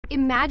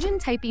Imagine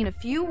typing a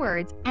few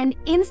words and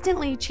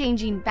instantly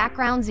changing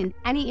backgrounds in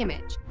any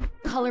image,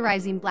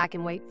 colorizing black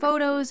and white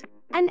photos,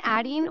 and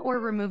adding or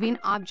removing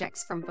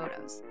objects from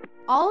photos.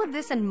 All of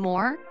this and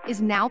more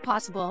is now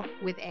possible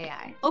with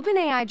AI.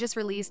 OpenAI just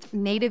released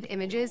native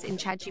images in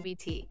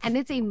ChatGPT, and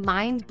it's a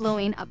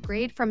mind-blowing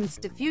upgrade from its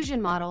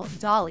diffusion model,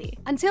 DALL-E.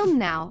 Until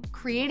now,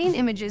 creating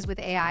images with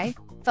AI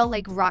felt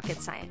like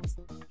rocket science.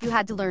 You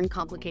had to learn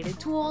complicated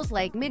tools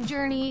like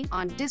MidJourney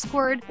on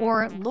Discord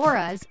or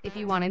LoRa's if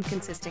you wanted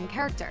consistent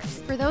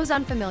characters. For those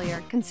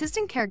unfamiliar,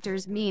 consistent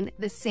characters mean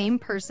the same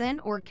person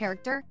or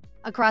character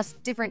across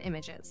different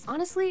images.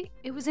 Honestly,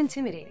 it was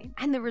intimidating,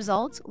 and the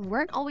results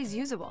weren't always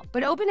usable.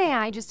 But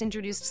OpenAI just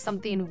introduced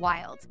something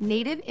wild: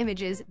 native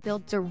images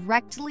built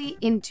directly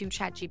into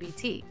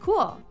ChatGPT.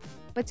 Cool.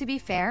 But to be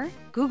fair,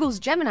 Google's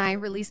Gemini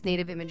released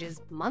native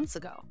images months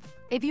ago.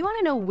 If you want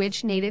to know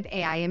which native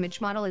AI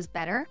image model is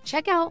better,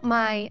 check out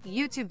my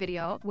YouTube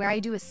video where I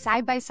do a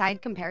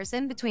side-by-side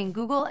comparison between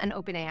Google and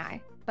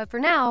OpenAI. But for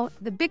now,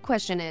 the big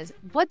question is,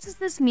 what does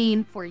this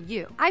mean for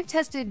you? I've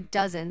tested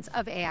dozens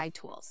of AI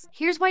tools.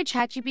 Here's why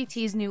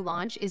ChatGPT's new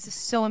launch is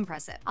so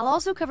impressive. I'll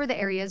also cover the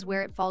areas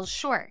where it falls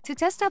short. To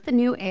test out the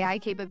new AI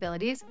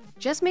capabilities,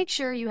 just make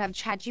sure you have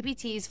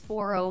ChatGPT's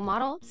 4.0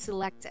 model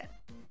selected.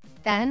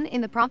 Then,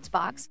 in the prompts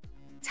box,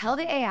 tell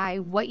the AI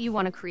what you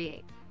want to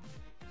create.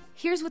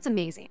 Here's what's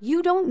amazing.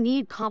 You don't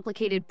need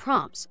complicated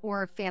prompts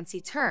or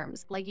fancy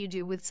terms like you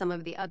do with some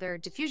of the other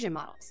diffusion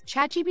models.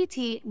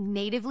 ChatGPT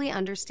natively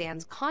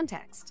understands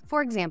context.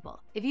 For example,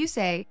 if you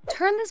say,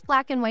 turn this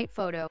black and white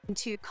photo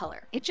into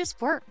color, it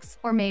just works.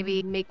 Or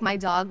maybe make my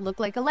dog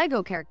look like a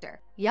Lego character.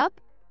 Yup,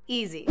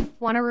 easy.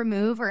 Want to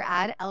remove or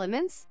add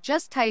elements?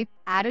 Just type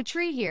add a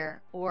tree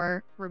here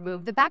or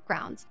remove the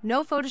background.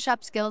 No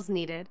Photoshop skills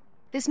needed.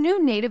 This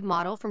new native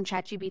model from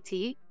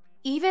ChatGPT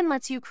even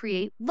lets you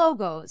create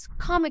logos,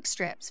 comic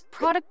strips,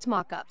 product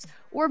mockups,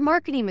 or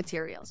marketing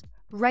materials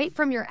right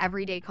from your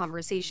everyday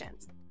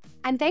conversations.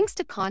 And thanks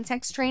to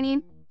context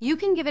training, you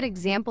can give it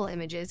example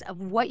images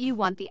of what you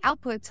want the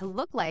output to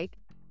look like,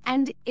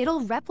 and it'll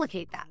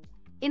replicate that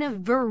in a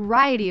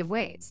variety of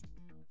ways.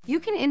 You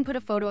can input a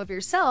photo of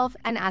yourself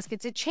and ask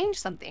it to change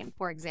something,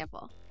 for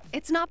example.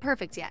 It's not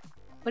perfect yet,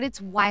 but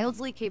it's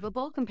wildly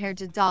capable compared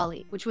to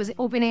DALL-E, which was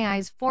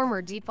OpenAI's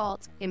former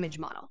default image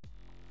model.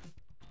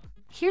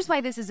 Here's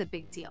why this is a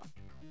big deal.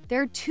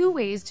 There are two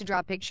ways to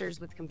draw pictures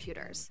with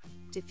computers: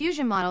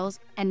 diffusion models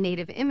and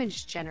native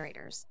image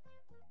generators.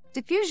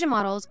 Diffusion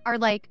models are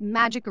like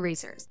magic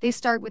erasers. They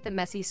start with a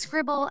messy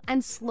scribble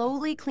and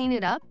slowly clean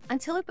it up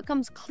until it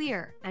becomes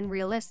clear and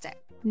realistic.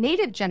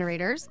 Native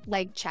generators,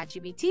 like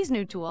ChatGPT's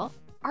new tool,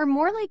 are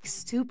more like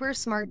super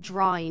smart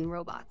drawing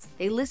robots.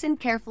 They listen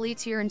carefully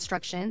to your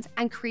instructions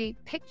and create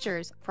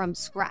pictures from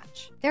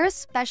scratch. They're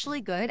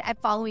especially good at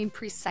following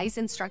precise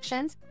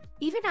instructions,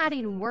 even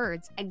adding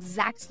words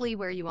exactly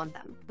where you want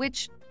them.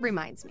 Which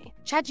reminds me,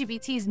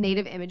 ChatGPT's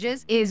native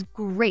images is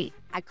great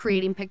at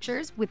creating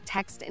pictures with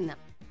text in them.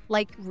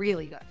 Like,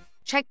 really good.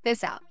 Check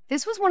this out.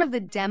 This was one of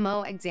the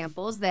demo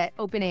examples that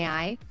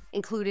OpenAI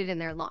included in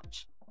their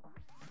launch.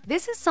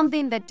 This is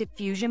something that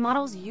diffusion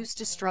models used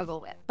to struggle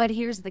with, but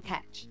here's the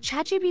catch.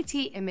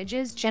 ChatGPT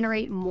images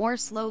generate more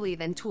slowly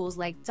than tools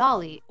like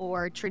DALL-E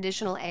or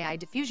traditional AI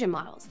diffusion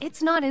models.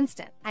 It's not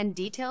instant, and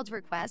detailed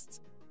requests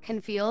can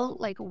feel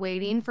like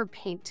waiting for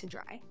paint to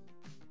dry.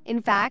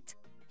 In fact,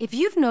 if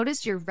you've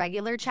noticed your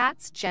regular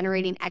chats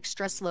generating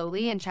extra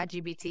slowly in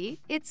ChatGPT,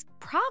 it's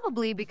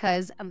probably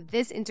because of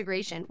this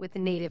integration with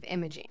native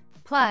imaging.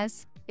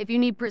 Plus, if you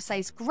need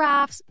precise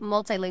graphs,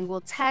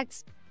 multilingual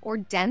text, or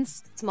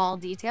dense, small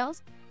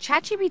details,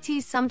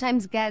 ChatGPT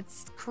sometimes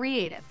gets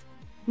creative,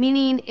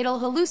 meaning it'll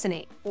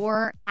hallucinate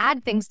or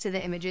add things to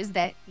the images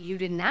that you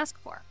didn't ask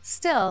for.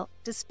 Still,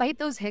 despite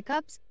those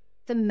hiccups,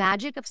 the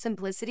magic of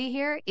simplicity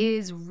here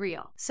is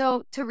real.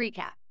 So to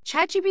recap,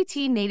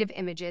 ChatGPT native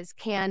images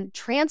can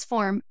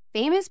transform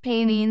famous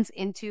paintings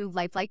into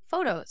lifelike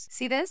photos.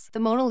 See this? The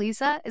Mona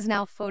Lisa is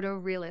now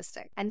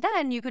photorealistic. And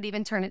then you could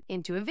even turn it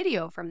into a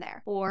video from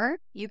there. Or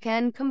you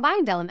can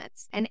combine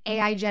elements. An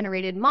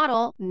AI-generated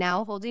model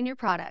now holding your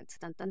product.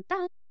 Dun, dun,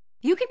 dun.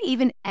 You can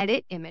even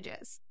edit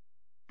images,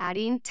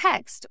 adding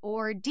text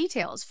or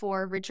details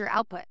for richer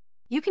output.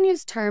 You can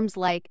use terms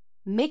like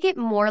make it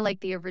more like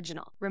the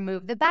original,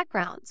 remove the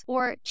backgrounds,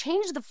 or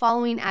change the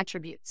following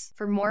attributes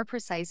for more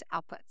precise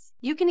outputs.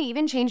 You can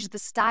even change the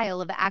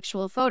style of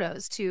actual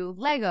photos to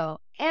Lego,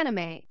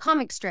 anime,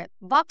 comic strip,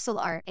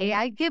 voxel art,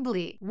 AI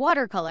Ghibli,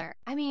 watercolor.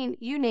 I mean,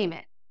 you name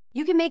it.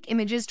 You can make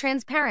images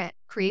transparent,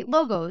 create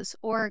logos,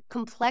 or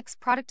complex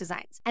product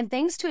designs. And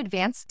thanks to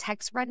advanced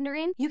text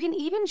rendering, you can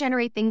even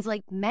generate things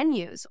like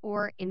menus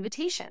or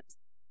invitations.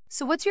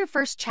 So what's your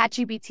first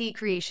ChatGPT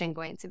creation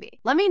going to be?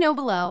 Let me know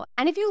below.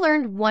 And if you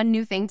learned one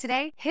new thing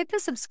today, hit the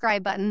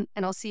subscribe button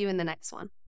and I'll see you in the next one.